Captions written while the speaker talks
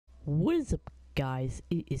What is up, guys?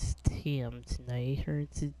 It is TM tonight here.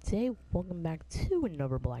 Today, welcome back to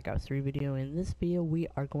another Black Ops 3 video. In this video, we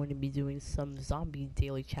are going to be doing some zombie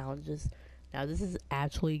daily challenges. Now, this is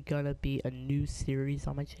actually gonna be a new series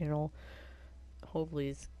on my channel.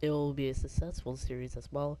 Hopefully, it'll be a successful series as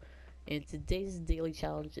well. And today's daily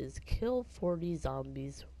challenge is kill 40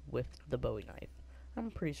 zombies with the Bowie knife.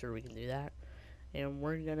 I'm pretty sure we can do that. And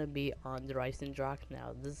we're gonna be on the Reisendrach.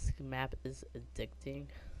 Now, this map is addicting.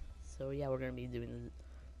 So yeah, we're gonna be doing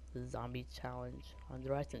the zombie challenge on the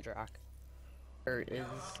Reisendrach. Or is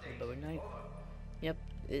the Bowie knife? Yep,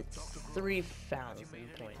 it's 3,000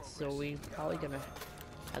 points. So we probably gonna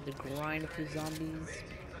have to grind a few zombies,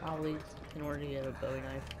 probably, in order to get a Bowie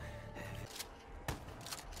knife.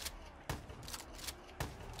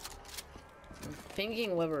 I'm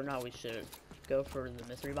thinking whether or not we should go for the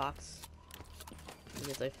mystery box,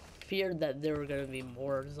 because I feared that there were gonna be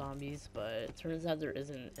more zombies, but it turns out there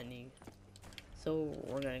isn't any. So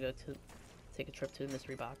we're gonna go to take a trip to the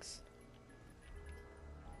mystery box.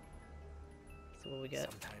 So what we get?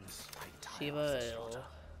 Shiva.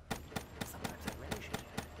 Sometimes I relish it.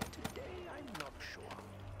 Today I'm not sure.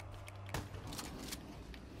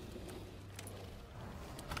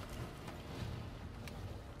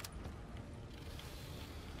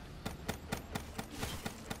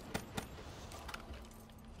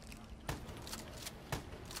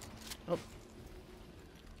 Oh.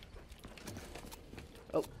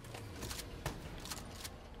 Oh.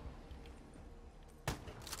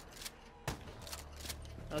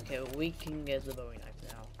 Okay, we can get the Bowie knife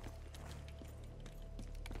now.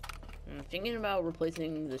 I'm thinking about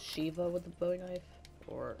replacing the Shiva with the Bowie knife,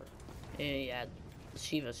 or yeah,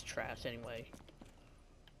 Shiva's trash anyway.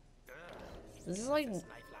 This is like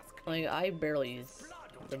I barely use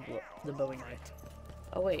the Bowie knife.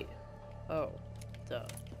 Oh wait, oh, duh.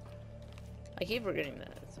 I keep forgetting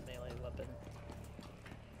that it's a melee weapon.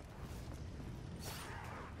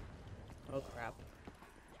 Oh crap.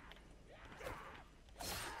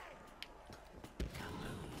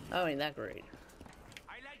 Oh, ain't that great.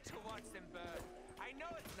 I like to watch them burn. I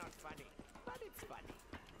know it's not funny, but it's funny.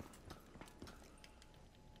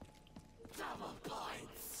 Double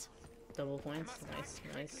points. Double points, nice,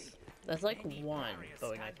 nice. That's like one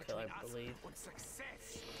Bowie knife kill, I believe.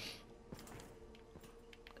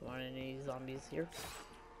 Come on, any zombies here?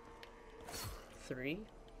 3.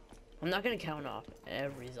 I'm not gonna count off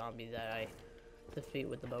every zombie that I defeat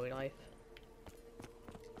with the Bowie knife,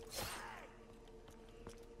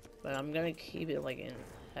 but I'm gonna keep it like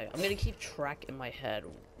I'm gonna keep track in my head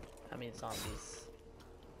how many zombies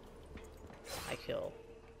I kill.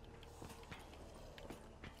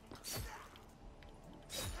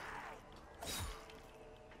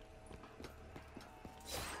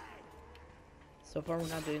 So far, we're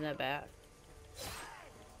not doing that bad.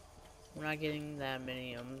 We're not getting that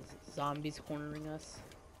many zombies cornering us,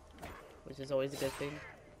 which is always a good thing.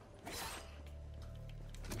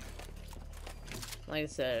 Like I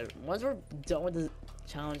said, once we're done with the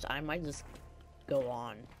challenge, I might just go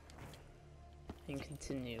on and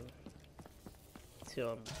continue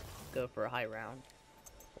to go for a high round.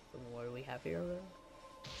 What do we have here?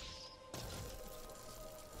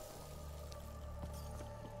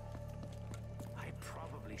 I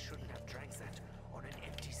probably shouldn't have drank that on an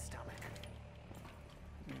empty stomach.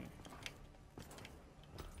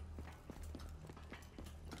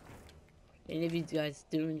 And if you guys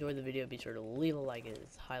do enjoy the video, be sure to leave a like. It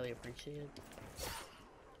is highly appreciated.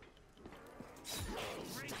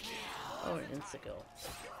 Oh, an insta-kill.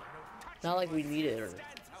 Not like we need it or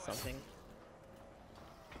something.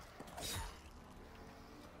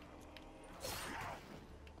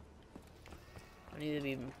 I need to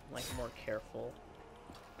be like more careful.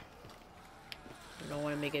 I don't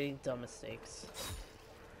want to make any dumb mistakes.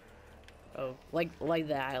 Oh, like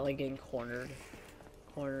that, like getting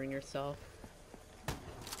cornering yourself.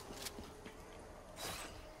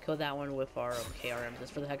 Kill that one with our KRM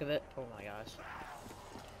just for the heck of it. Oh my gosh.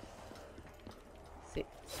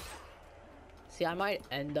 See, I might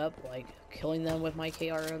end up like killing them with my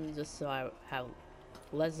KRM just so I have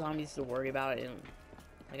less zombies to worry about, and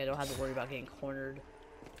like I don't have to worry about getting cornered.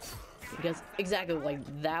 Because exactly like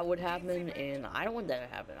that would happen, and I don't want that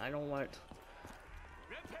to happen. I don't want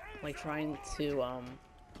like trying to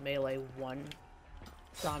melee one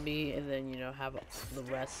zombie and then, you know, have the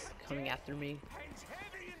rest coming after me.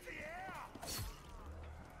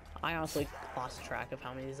 I honestly lost track of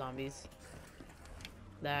how many zombies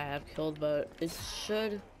that I have killed, but we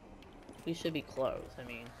should be close. I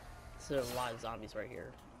mean, there's a lot of zombies right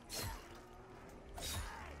here.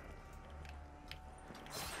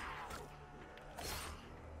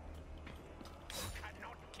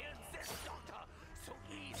 Cannot kill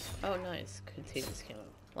Oh, nice. Contagious kill.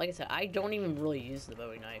 Like I said, I don't even really use the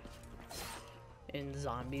Bowie knife in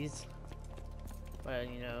zombies. But,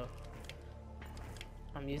 you know,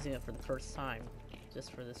 I'm using it for the first time,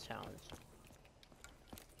 just for this challenge.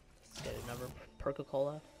 Let's get another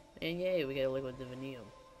Perca-Cola. And yay, we get a liquid divinium.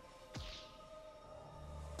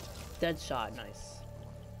 Dead shot, nice.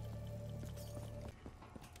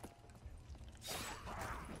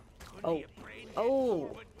 Oh.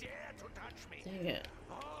 Oh! Dang it.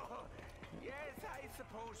 Oh, yes, I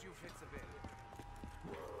suppose you fit the bill.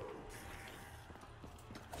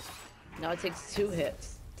 Now it takes 2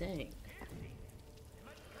 hits. Dang.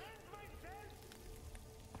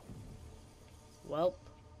 Well,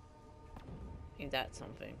 ain't that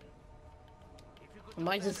something? I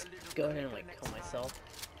might just go ahead and like kill myself.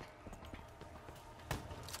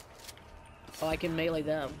 Oh, I can melee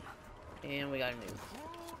them. And we got a new.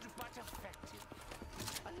 Crude but effective.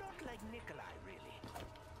 A lot like Nikolai, really.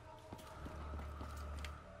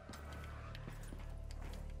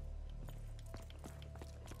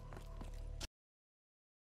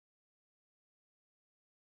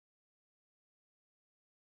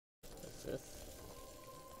 What's this?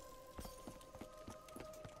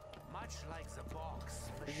 Much like the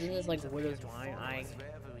box. Isn't this like Widow's machines Wine? appear to I follow us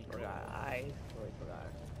wherever we go. forgot. I really forgot.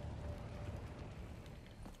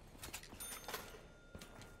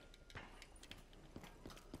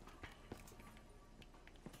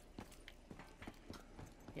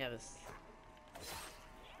 Yeah, this.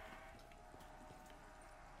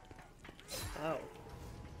 Oh.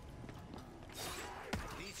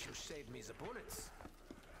 At least you saved me the bullets.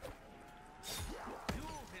 You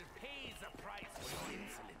will pay the price for your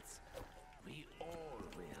insolence. We all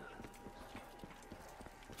will.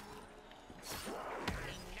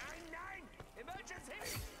 999!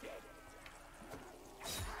 Emergency!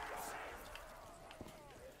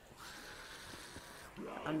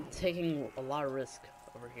 I'm taking a lot of risk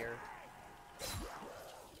over here.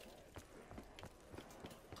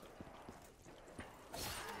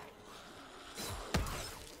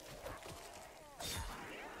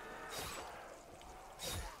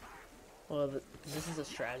 Well, this is a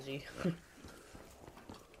strategy. The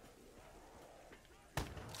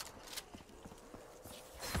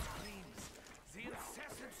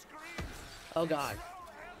incessant screams! Oh god.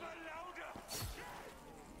 Ever louder!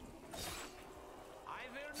 I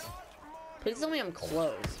will not mourn. Please tell me I'm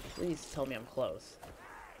close. Please tell me I'm close.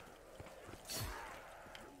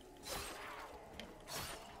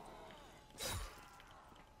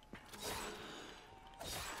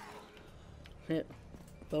 Hit.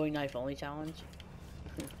 Bowie knife only challenge?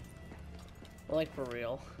 Like for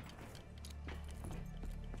real.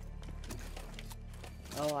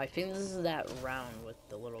 Oh, I think this is that round with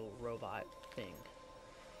the little robot thing.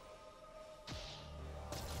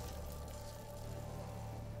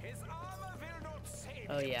 His armor will not save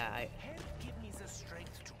Oh him. yeah, I Help give me the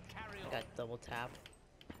strength to carry on. got double tap.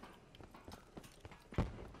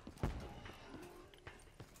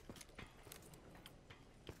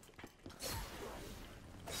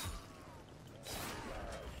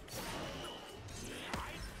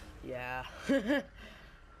 Yeah.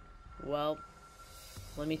 Well,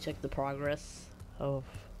 let me check the progress of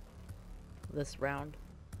this round.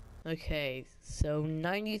 Okay, so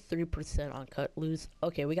 93% on cut loose.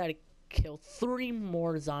 Okay, we gotta kill 3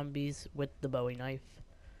 more zombies with the Bowie knife.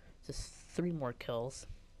 Just 3 more kills.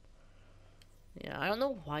 Yeah, I don't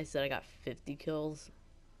know why I said I got 50 kills.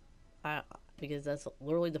 Because that's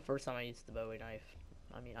literally the first time I used the Bowie knife.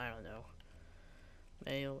 I mean, I don't know.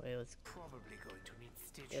 Anyway, let's. Probably going to need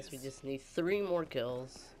stitches. Guess we just need 3 more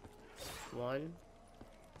kills. 1,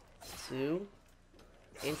 2,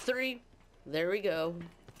 and 3. There we go.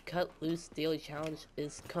 Cut loose daily challenge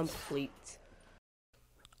is complete.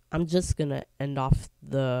 I'm just gonna end off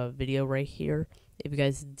the video right here. If you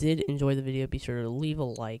guys did enjoy the video, be sure to leave a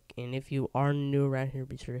like, and if you are new around here,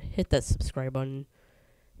 be sure to hit that subscribe button.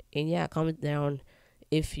 And yeah, comment down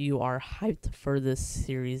if you are hyped for this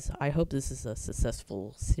series. I hope this is a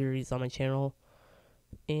successful series on my channel.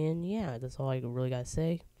 And yeah, that's all I really gotta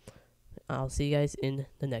say. I'll see you guys in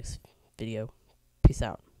the next video. Peace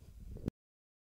out.